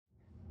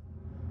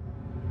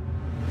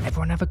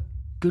Everyone have a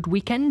good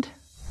weekend?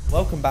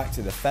 Welcome back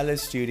to the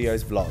Fellas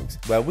Studios vlogs,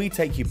 where we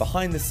take you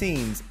behind the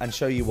scenes and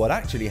show you what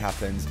actually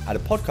happens at a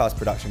podcast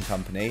production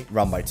company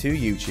run by two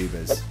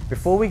YouTubers.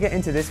 Before we get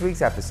into this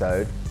week's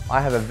episode,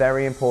 I have a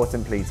very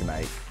important plea to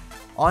make.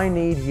 I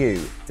need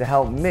you to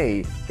help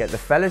me get the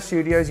Fellas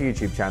Studios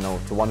YouTube channel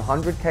to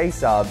 100k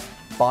subs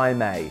by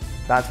May.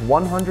 That's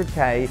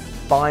 100k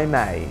by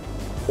May,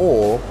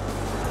 or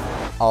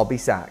I'll be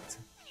sacked.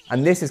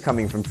 And this is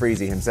coming from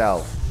Freezy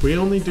himself. We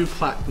only do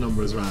plaque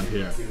numbers around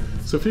here.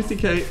 So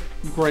 50k,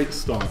 great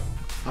start.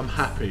 I'm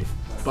happy,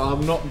 but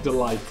I'm not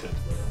delighted.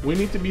 We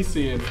need to be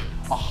seeing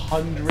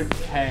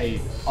 100k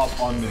up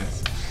on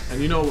this.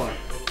 And you know what?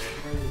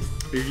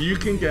 If you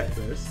can get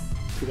this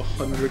to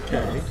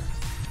 100k,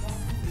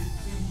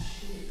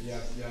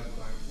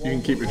 you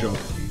can keep your job.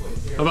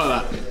 How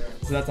about that?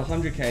 So that's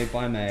 100k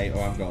by May,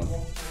 or I'm gone.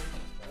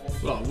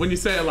 Well, when you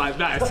say it like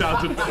that, it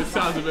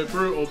sounds a bit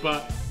brutal,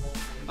 but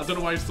I don't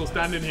know why you're still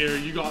standing here.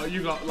 You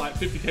got like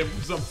 50k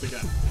subs to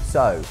get.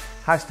 So,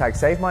 hashtag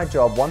save my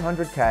job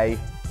 100k,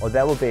 or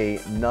there will be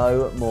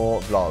no more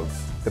vlogs.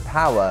 The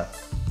power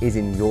is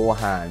in your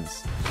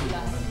hands.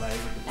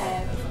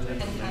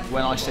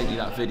 When I sent you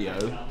that video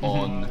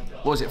on,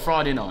 what was it,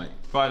 Friday night?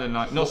 Friday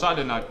night, no,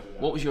 Saturday night.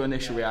 What was your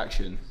initial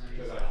reaction?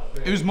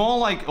 It was more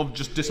like of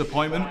just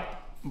disappointment,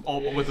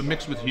 or with a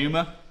mix with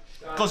humour.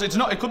 Because it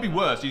could be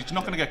worse. He's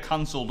not going to get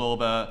cancelled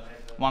over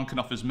wanking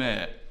off his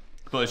mate,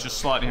 but it's just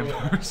slightly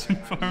embarrassing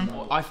for him.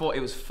 I thought it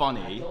was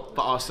funny,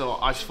 but I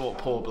just thought,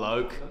 poor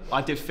bloke.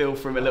 I did feel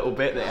for him a little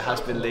bit that it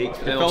has been leaked.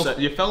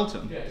 You felt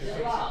him?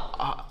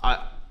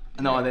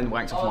 No, I then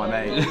wanked off my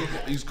mate.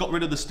 He's got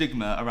rid of the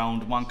stigma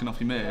around wanking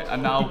off your mate,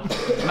 and now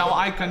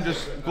I can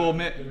just go,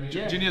 mate, do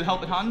you need a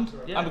helping hand?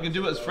 Yeah. And we can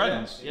do it as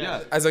friends.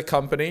 Yeah. As a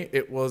company,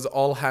 it was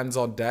all hands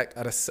on deck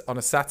on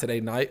a Saturday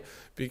night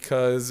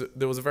because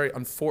there was a very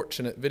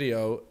unfortunate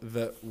video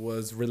that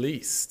was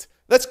released.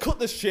 Let's cut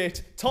the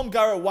shit. Tom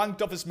Garratt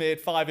wanked off his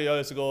mate 5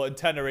 years ago in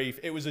Tenerife.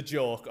 It was a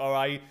joke, all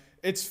right?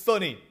 It's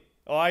funny,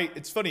 all right?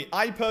 It's funny.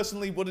 I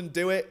personally wouldn't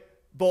do it,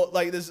 but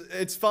like,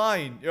 it's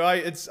fine,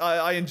 right?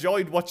 I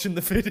enjoyed watching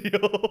the video.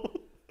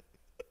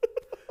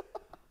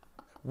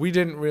 We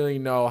didn't really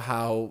know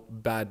how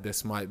bad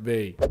this might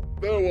be.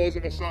 There I was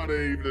on a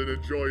Saturday evening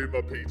enjoying my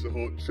Pizza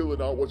Hut,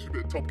 chilling out, watching a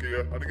bit of Top Gear,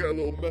 and I get a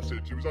little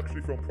message. It was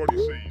actually from Proddy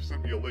C. He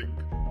sent me a link,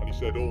 and he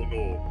said, oh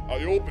no.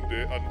 I opened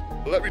it,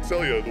 and let me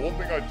tell you, the one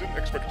thing I didn't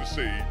expect to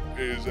see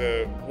is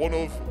one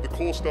of the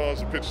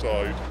co-stars of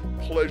Pitchside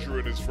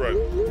pleasuring his friend.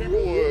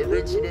 People were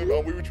rinsing him,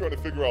 and we were trying to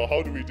figure out,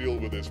 how do we deal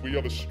with this? We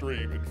have a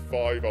stream in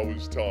 5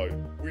 hours'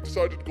 time. We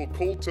decided to go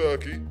cold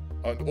turkey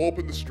and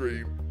open the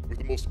stream with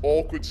the most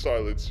awkward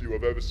silence you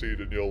have ever seen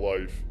in your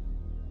life.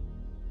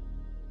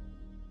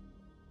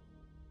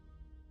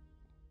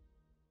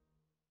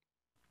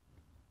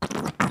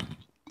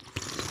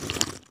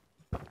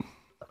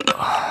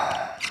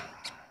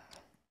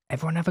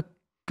 Everyone have a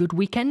good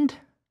weekend?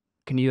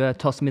 Can you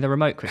toss me the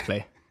remote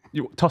quickly?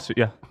 You toss it,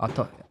 yeah. I'll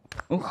toss it.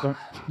 Oh, sorry.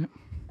 Yeah.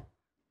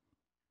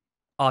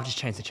 Oh, I've just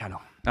changed the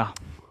channel. Ah.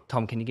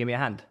 Tom, can you give me a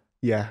hand?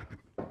 Yeah.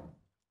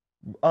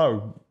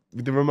 Oh,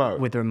 with the remote?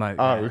 With the remote,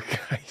 Oh, yeah.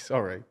 okay,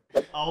 sorry.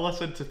 All I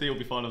said to Theo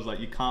before, I was like,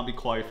 you can't be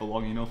quiet for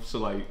long enough, so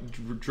like,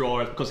 draw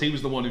it, because he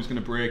was the one who was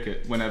going to break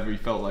it whenever he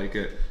felt like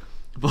it.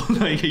 But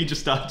like, he just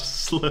started to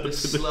slurp.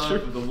 The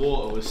slurp of the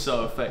water was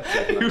so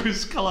effective. It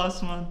was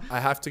class, man. I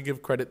have to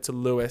give credit to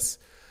Lewis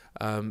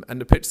and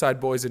the Pitchside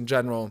boys in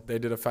general. They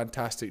did a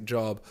fantastic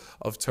job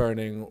of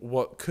turning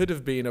what could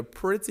have been a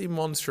pretty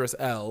monstrous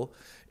L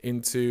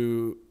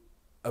into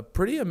a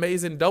pretty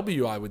amazing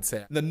W, I would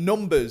say. The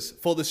numbers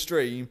for the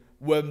stream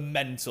were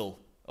mental,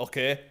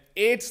 okay?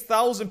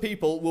 8,000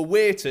 people were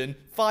waiting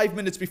 5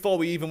 minutes before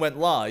we even went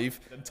live.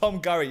 And Tom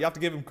Garratt, you have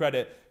to give him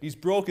credit. He's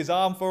broke his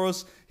arm for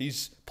us.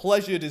 He's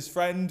pleasured his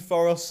friend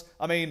for us.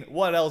 I mean,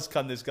 what else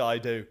can this guy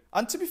do?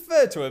 And to be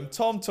fair to him,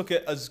 Tom took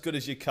it as good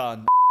as you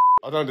can.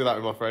 I don't do that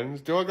with my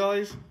friends. Do I,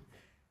 guys?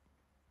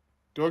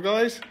 Do I,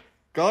 guys?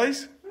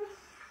 Guys?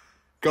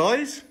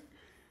 Guys?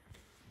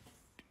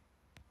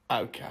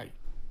 Okay.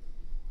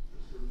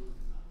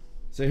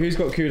 So who's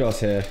got kudos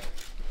here?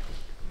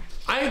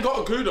 I ain't got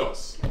a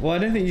kudos. Well, I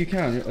don't think you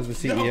can as the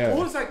CEO. No, of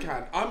course I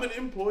can. I'm an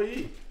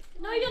employee.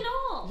 No, you're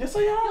not. Yes,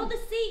 I am. You're the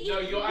CEO. No,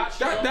 you're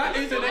actually that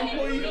is an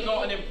employee. You're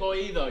not an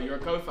employee though, you're a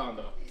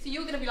co-founder. So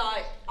you're going to be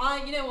like,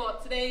 you know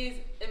what, today's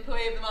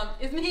employee of the month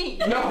is me.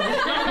 No.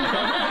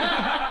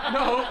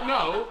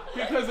 no,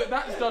 because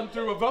that's done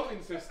through a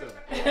voting system.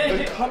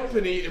 The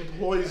company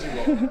employs you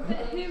all. But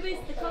who is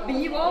the company?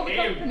 But you are the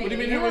company. What do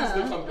you mean, who is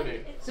the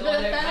company? So the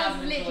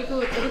fellas is literally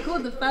called, they're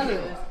called the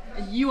fellas,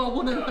 and you are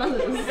one of the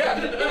fellas.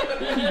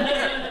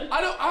 Yeah.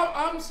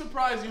 I'm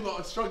surprised you lot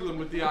are struggling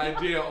with the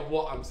idea of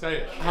what I'm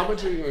saying. How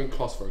much are you going to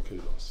cost for a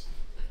kudos?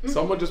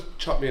 Someone just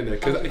chuck me in there,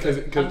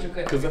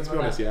 because let's be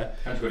honest, yeah.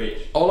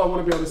 All I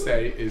want to be able to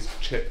say is,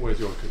 Chip, where's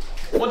your kudos?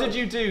 What did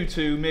you do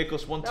to make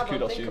us want to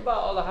kudos you? Think about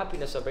all the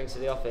happiness I bring to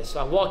the office. So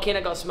I walk in,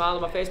 I got a smile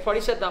on my face. Probably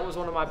said that was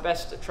one of my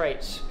best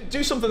traits.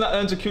 Do something that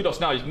earns a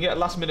kudos now. You can get a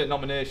last-minute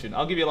nomination.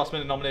 I'll give you a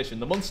last-minute nomination.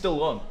 The month's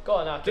still on. Go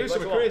on now. Do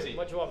something crazy.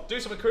 What do you want? Do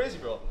something crazy,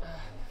 bro.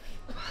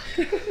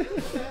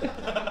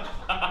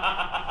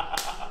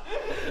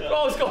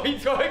 Bro's got me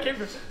talking.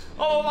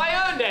 Oh,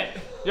 I earned it.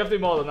 You have to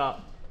do more than that.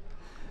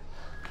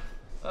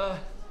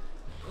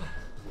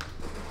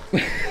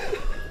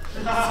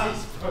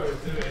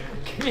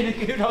 Give me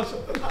the kudos.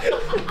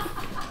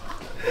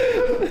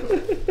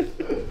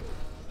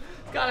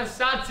 It's kind of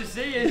sad to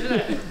see, isn't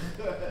it?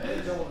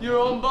 Your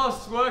own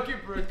boss working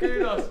for a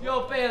kudos.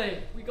 Yo,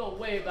 Bailey, we go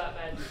way back,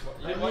 man.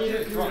 I need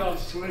a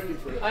kudos.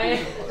 I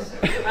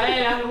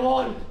ain't had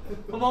one.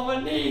 I'm on my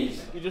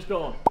knees. You just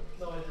go on.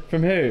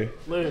 From who?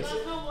 Lewis.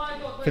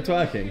 For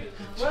twerking?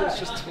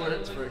 Just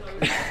twerks for a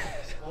kudos.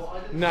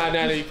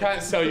 No, you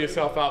can't sell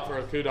yourself out for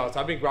a kudos.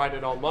 I've been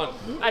grinding all month.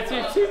 I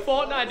took 2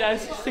 Fortnite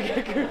dances to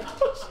get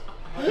kudos.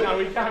 No,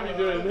 we can't be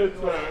doing this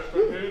for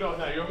kudos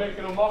now. You're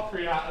making a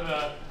mockery out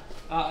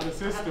of the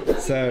system.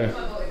 So,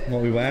 what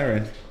are we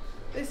wearing?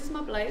 This is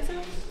my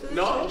blazer.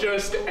 Not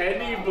just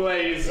any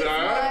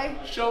blazer.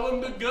 Show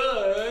them the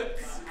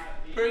goods.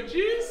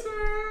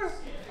 Producer.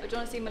 Do you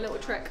want to see my little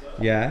trick?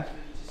 Yeah.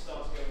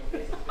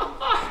 Oh,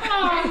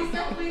 I'm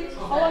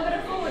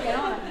gonna fall again,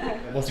 aren't I?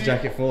 What's the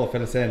jacket for?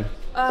 Fill us in.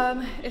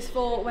 It's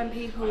for when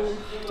people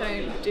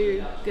don't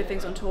do good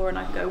things on tour and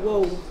I can go,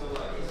 whoa,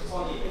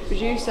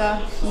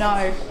 producer,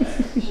 no,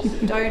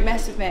 don't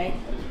mess with me.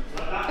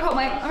 Oh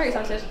mate, I'm very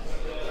excited.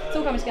 It's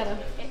all coming together.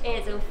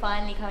 It is all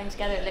finally coming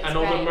together. It looks and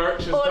all great. The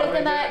merch is all of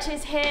the merch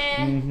is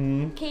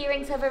here. Key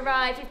rings have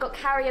arrived. We've got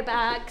carrier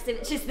bags,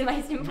 which is the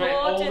most important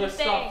all the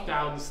thing. stuff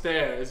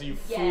downstairs. You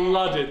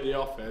flooded the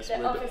office the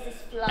with office is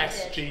flooded.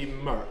 SG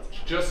merch.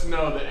 Just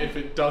know that if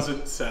it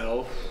doesn't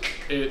sell,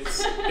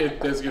 there's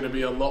going to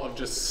be a lot of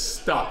just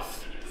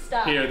stuff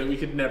here that we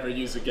could never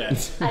use again.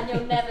 And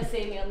you'll never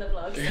see me on the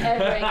vlogs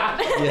ever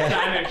again.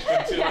 Vanished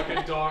into like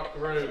a dark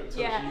room.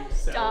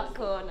 Dark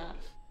corner.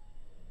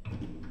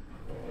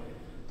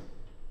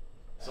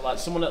 So like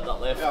someone at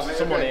that lift,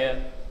 someone here,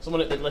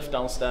 someone at the lift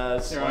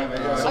downstairs,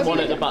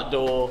 someone at the back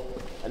door,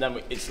 and then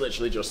it's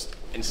literally just,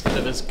 instead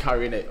of us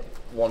carrying it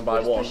one by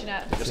one,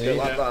 just go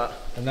like that.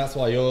 And that's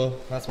why you're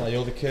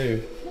the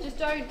coup. Just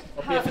don't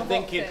Up have here for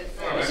thinking.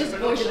 It's just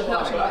avoiding the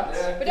production lines.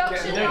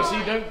 Production So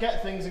you don't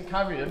get things and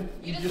carry them.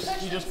 You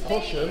just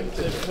push them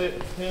to per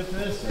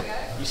person.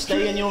 You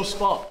stay in your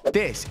spot.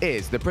 This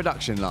is the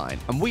production line,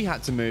 and we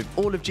had to move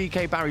all of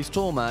GK Barry's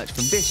tour merch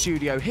from this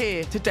studio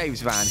here to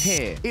Dave's van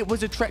here. It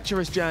was a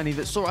treacherous journey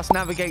that saw us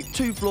navigate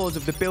 2 floors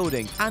of the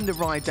building and a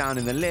ride down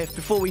in the lift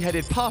before we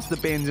headed past the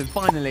bins and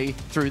finally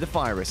through the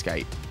fire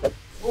escape.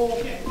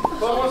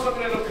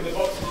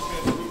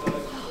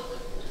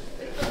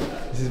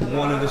 This is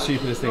one of the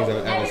stupidest things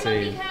I've ever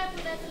seen. Be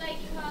careful, there's a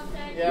lady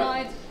passing.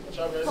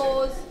 Slide.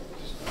 Pause.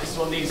 This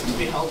one needs to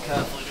be held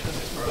carefully because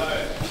it's broken.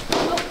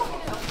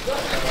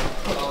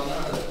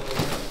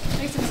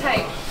 Need some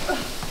tape.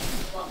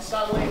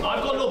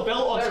 I've got no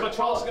belt on, so my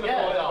trousers are going to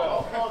fall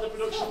down. Oh, the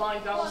production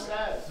line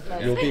downstairs.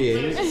 You're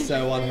being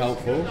so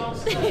unhelpful.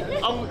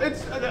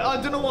 I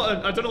don't know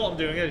what I'm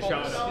doing here,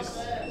 shouting.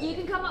 You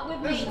can come up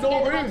with me to no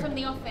get the room. one from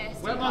the office.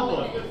 Where am I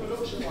going?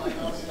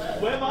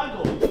 Where am I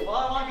going?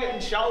 Why am I getting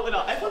shouted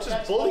at? Everyone's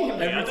just bullying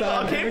me. Every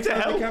time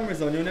the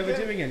camera's on, you're never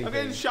doing anything. I'm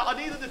getting shouted.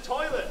 I needed the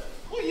toilet.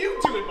 What are you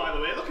doing, by the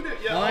way? Look at it.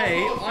 Yeah,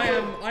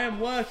 I am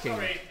working.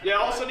 Sorry. Yeah,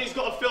 all of a sudden he's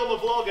got to film a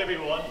vlog,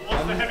 everyone.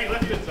 Once the heavy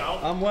lifting's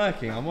out. I'm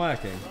working.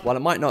 While it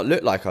might not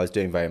look like I was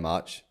doing very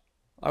much,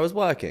 I was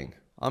working.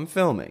 I'm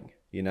filming.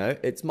 You know,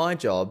 it's my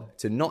job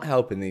to not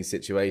help in these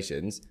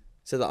situations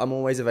so that I'm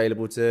always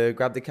available to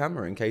grab the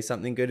camera in case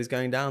something good is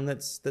going down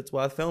that's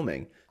worth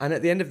filming. And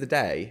at the end of the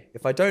day,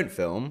 if I don't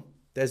film,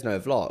 there's no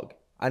vlog.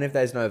 And if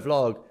there's no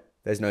vlog,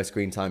 there's no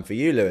screen time for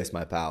you, Lewis,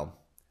 my pal.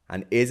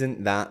 And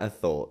isn't that a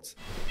thought?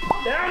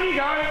 There you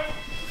go.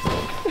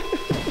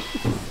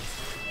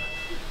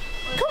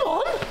 Come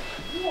on.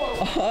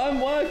 I'm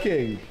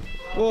working.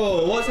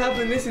 Whoa, what's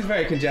happened? This is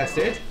very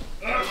congested.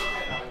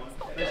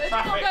 It's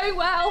not going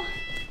well.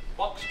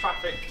 Box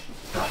traffic.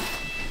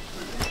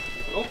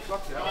 Oh,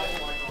 fuck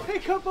yeah.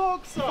 Pick a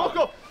box up. Fuck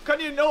up. Can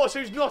you notice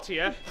who's not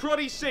here?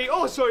 Cruddy C.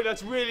 Oh, sorry,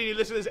 that's really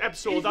listen to this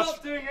episode. He's that's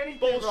not doing anything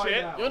bullshit.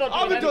 right now. You're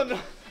not doing anything.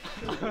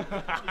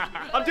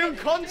 I'm doing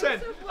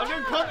content. I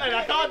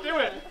can't do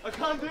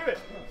it.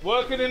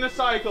 Working in a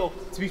cycle.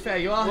 To be fair,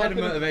 you are head of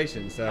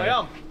motivation, so... I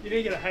am. You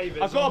need to get a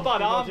haven. I've got a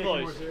bad arm,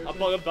 boys. I've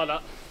got a bad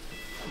arm.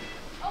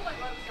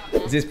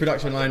 Is this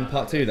production line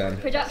part 2 then?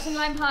 Production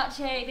line part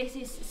 2, this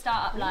is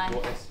startup line.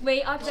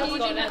 We are choosing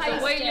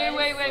posters.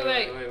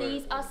 Wait.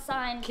 These are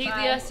signed Keep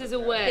by the S's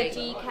away. the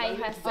GK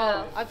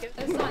herself. I'll give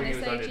those sign. They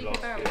say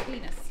GK Barrel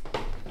penis.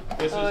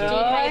 GK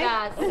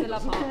Baz, the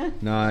love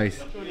heart. Nice.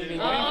 Look at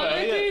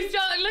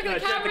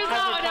the camera's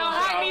out and how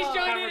Hackney's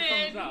joining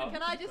in.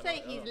 Can I just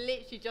say he's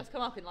literally just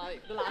come up in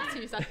like the last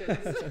 2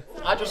 seconds.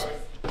 I just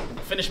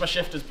finished my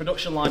shift as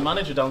production line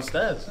manager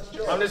downstairs.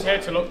 I'm just here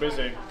to look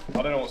busy.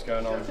 I don't know what's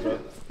going on. But...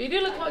 You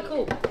do look quite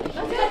cool.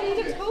 He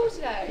looks cool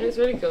today. It's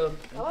really cool.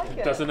 I like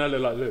it. Doesn't that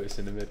look like Lewis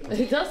in the middle?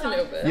 He does a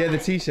little bit. Yeah, the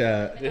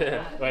t-shirt.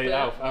 Yeah. Wait,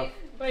 Alf.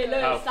 Wait,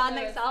 look, stand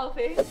next to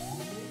Alfie.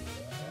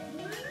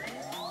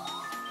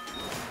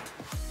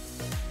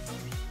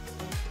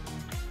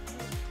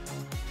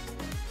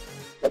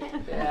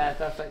 Yeah,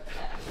 perfect.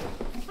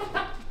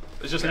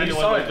 It's just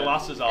anyone with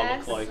glasses I'll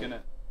look like, innit?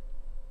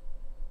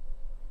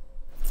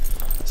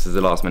 This is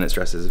the last minute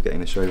stresses of getting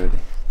the show ready.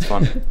 It's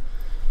fun.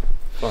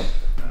 Fun.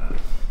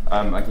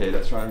 Okay,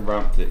 let's try and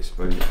ramp the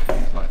exposure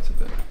lights a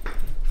bit.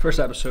 First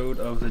episode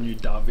of the new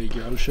Davy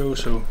Girl show,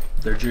 so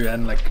they're due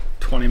in like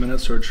 20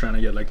 minutes, so we're trying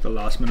to get like the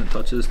last minute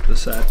touches to the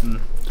set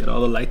and get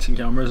all the lights and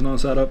cameras and all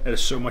set up.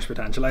 There's so much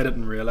potential. I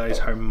didn't realise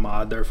how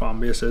mad their fan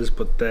base is,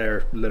 but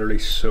they're literally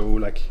so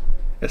like,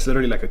 it's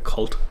literally like a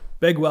cult.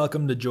 Big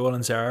welcome to Joel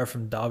and Sarah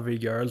from Davy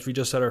Girls. We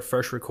just had our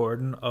first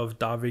recording of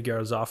Davy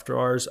Girls After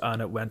Hours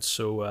and it went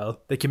so well.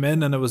 They came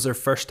in and it was their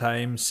first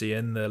time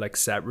seeing the like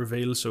set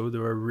reveal, so they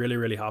were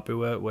really happy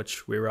with it,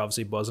 which we were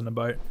obviously buzzing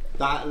about.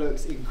 That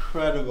looks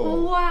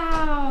incredible.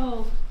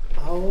 Wow.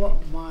 Oh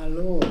my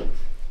lord.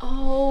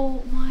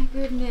 Oh my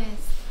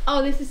goodness.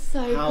 Oh, this is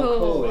so How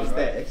cool is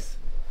this?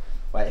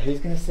 Wait, who's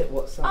going to sit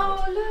what side?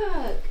 Oh,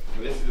 look.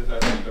 Well, this is the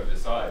first thing you've got to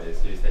decide,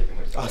 is who's taking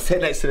which side. I'll sit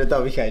next to the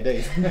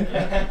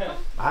WKD.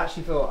 I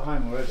actually feel at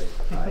home already.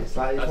 It's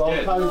like, it's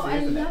well cozy,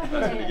 isn't it?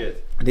 That's really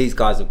good. These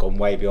guys have gone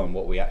way beyond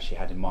what we actually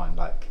had in mind,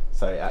 like,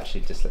 so it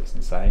actually just looks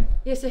insane.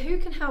 Yeah, so who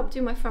can help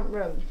do my front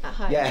room at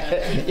home? Yeah,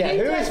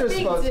 who is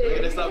responsible? We're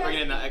going to start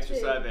bringing in that extra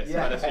service,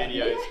 Better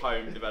Studios,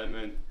 home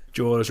development.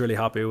 Joel was really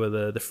happy with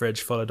the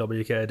fridge full of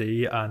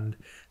WKD and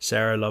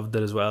Sarah loved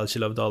it as well. She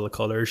loved all the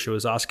colours. She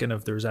was asking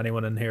if there was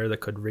anyone in here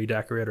that could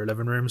redecorate her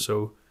living room,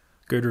 so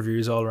good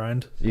reviews all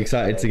around. You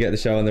excited to get the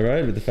show on the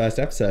road with the first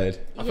episode?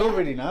 I feel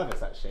really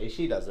nervous actually.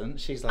 She doesn't.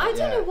 She's like, I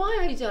don't know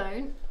why I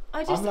don't.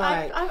 I just,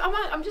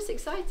 I'm just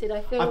excited.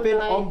 I feel I've been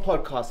like... on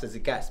podcasts as a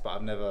guest, but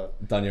I've never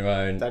done your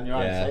own.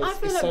 Yeah. So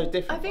it's so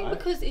different. I think right?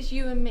 because it's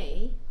you and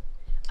me,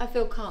 I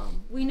feel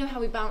calm. We know how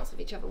we bounce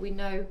with each other. We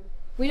know,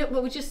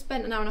 well, we just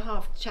spent an hour and a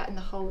half chatting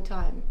the whole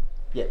time.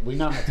 Yeah, we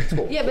know how to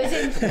talk. Yeah, but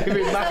as in,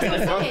 that's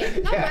what I'm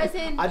saying. No, but as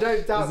in, I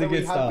don't doubt that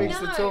we have things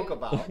to talk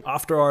about.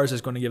 After Hours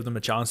is going to give them a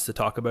chance to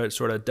talk about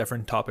sort of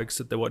different topics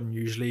that they wouldn't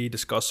usually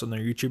discuss on their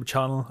YouTube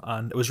channel,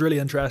 and it was really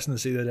interesting to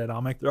see the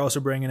dynamic. They're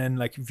also bringing in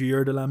like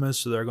viewer dilemmas,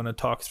 so they're going to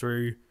talk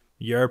through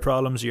your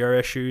problems, your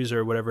issues,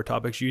 or whatever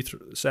topics you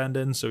send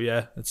in. So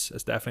yeah, it's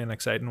definitely an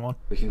exciting one.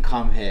 We can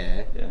come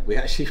here. Yeah. We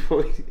actually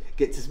probably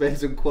get to spend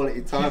some quality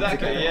time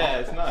together. Yeah,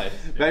 it's nice.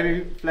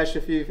 Maybe flesh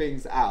a few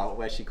things out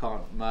where she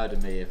can't murder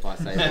me if I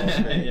say wrong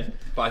things. Yeah.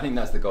 But I think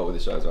that's the goal of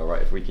the show as well,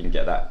 right? If we can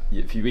get that,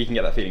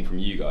 feeling from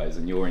you guys,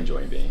 and you're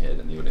enjoying being here,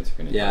 then the audience are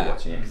going to enjoy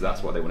watching it, because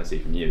that's what they want to see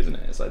from you, isn't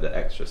it? It's like the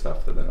extra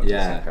stuff that they're not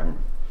just on camera.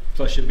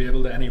 Plus, you'll be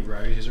able to, any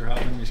rows you're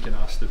having, you can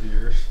ask the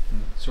viewers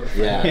and sort of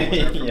find out what's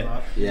from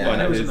that. Yeah. Well,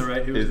 who was in the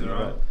right, who was in the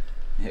wrong?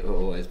 It will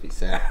always be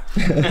Sarah.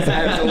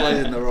 Sarah's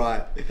always in the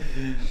right.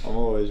 I'm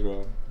always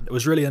wrong. It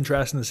was really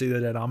interesting to see the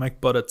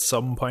dynamic, but at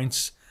some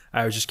points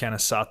I was just kind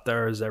of sat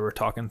there as they were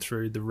talking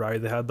through the row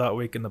they had that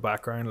week in the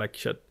background, like,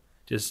 shit,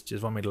 just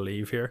want me to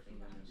leave here.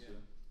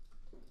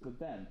 There's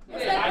no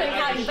point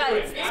counting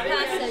votes. This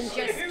person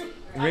just...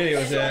 Really,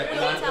 was it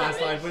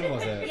landslide win,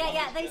 was it?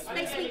 Yeah, they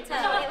sweeped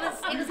her.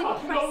 It was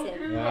impressive.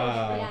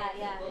 Wow.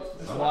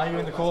 Yeah. Why are you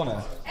in the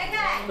corner?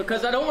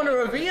 Because I don't want to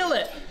reveal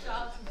it.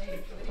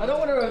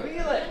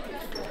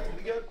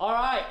 All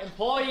right,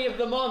 Employee of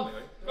the Month.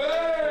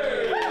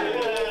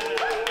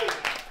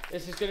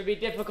 This is going to be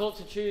difficult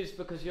to choose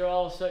because you're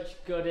all such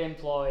good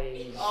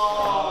employees.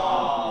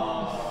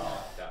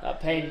 That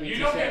pained me to say.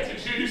 You don't get to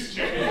choose,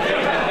 Jay.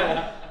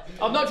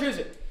 I'm not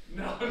choosing.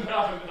 No,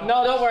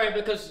 don't worry,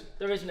 because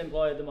there is an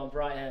Employee of the Month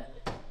right here.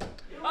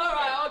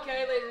 Alright,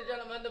 okay, ladies and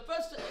gentlemen, the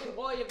first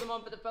Employee of the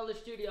Month at the Fellas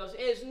Studios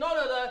is none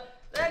other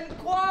than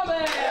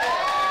Kwame!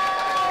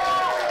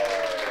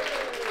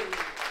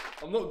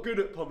 I'm not good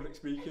at public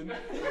speaking,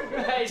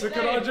 Hey, so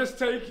can I just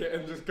take it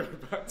and just go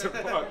back to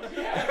work?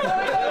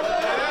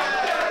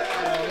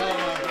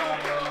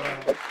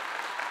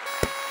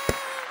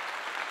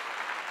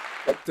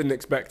 Didn't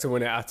expect to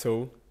win it at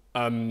all.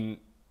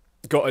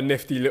 Got a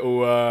nifty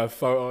little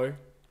photo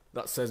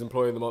that says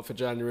Employee of the Month for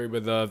January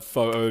with a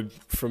photo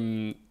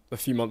from a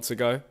few months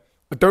ago.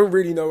 I don't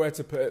really know where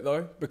to put it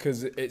though,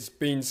 because it's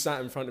been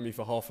sat in front of me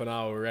for half an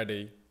hour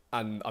already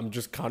and I'm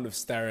just kind of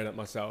staring at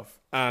myself.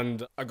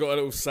 And I got a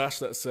little sash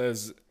that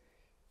says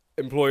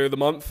Employee of the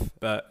Month,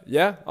 but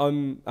yeah,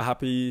 I'm a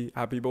happy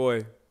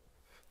boy.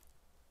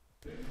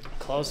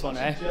 Close one,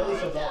 eh? I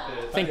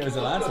think it was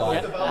a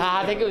landslide. Yeah,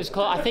 I think it was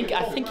close. I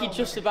think he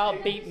just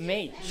about beat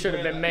me. Should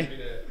have been me.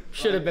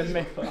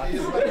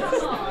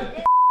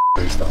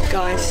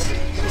 Guys,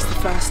 it's the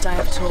first day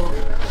of tour.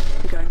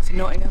 We're going to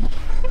Nottingham.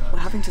 We're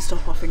having to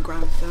stop off in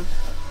Grantham.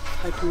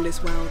 Hope all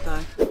is well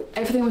though.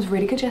 Everything was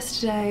really good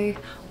yesterday,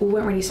 all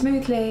went really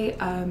smoothly.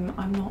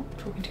 I'm not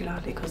talking too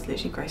loudly because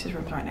literally Grace's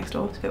room's right next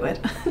door, it's a bit weird.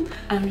 And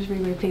I'm just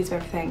really, really pleased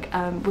with everything.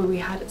 But we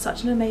had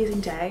such an amazing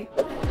day.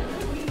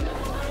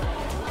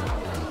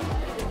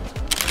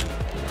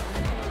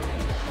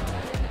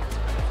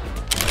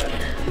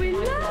 We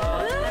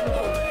love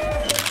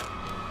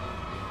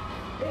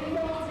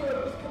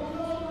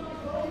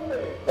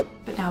it!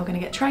 But now we're gonna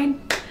get a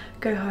train,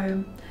 go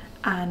home,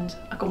 and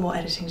I've got more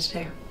editing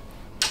to do.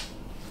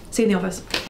 See you in the office.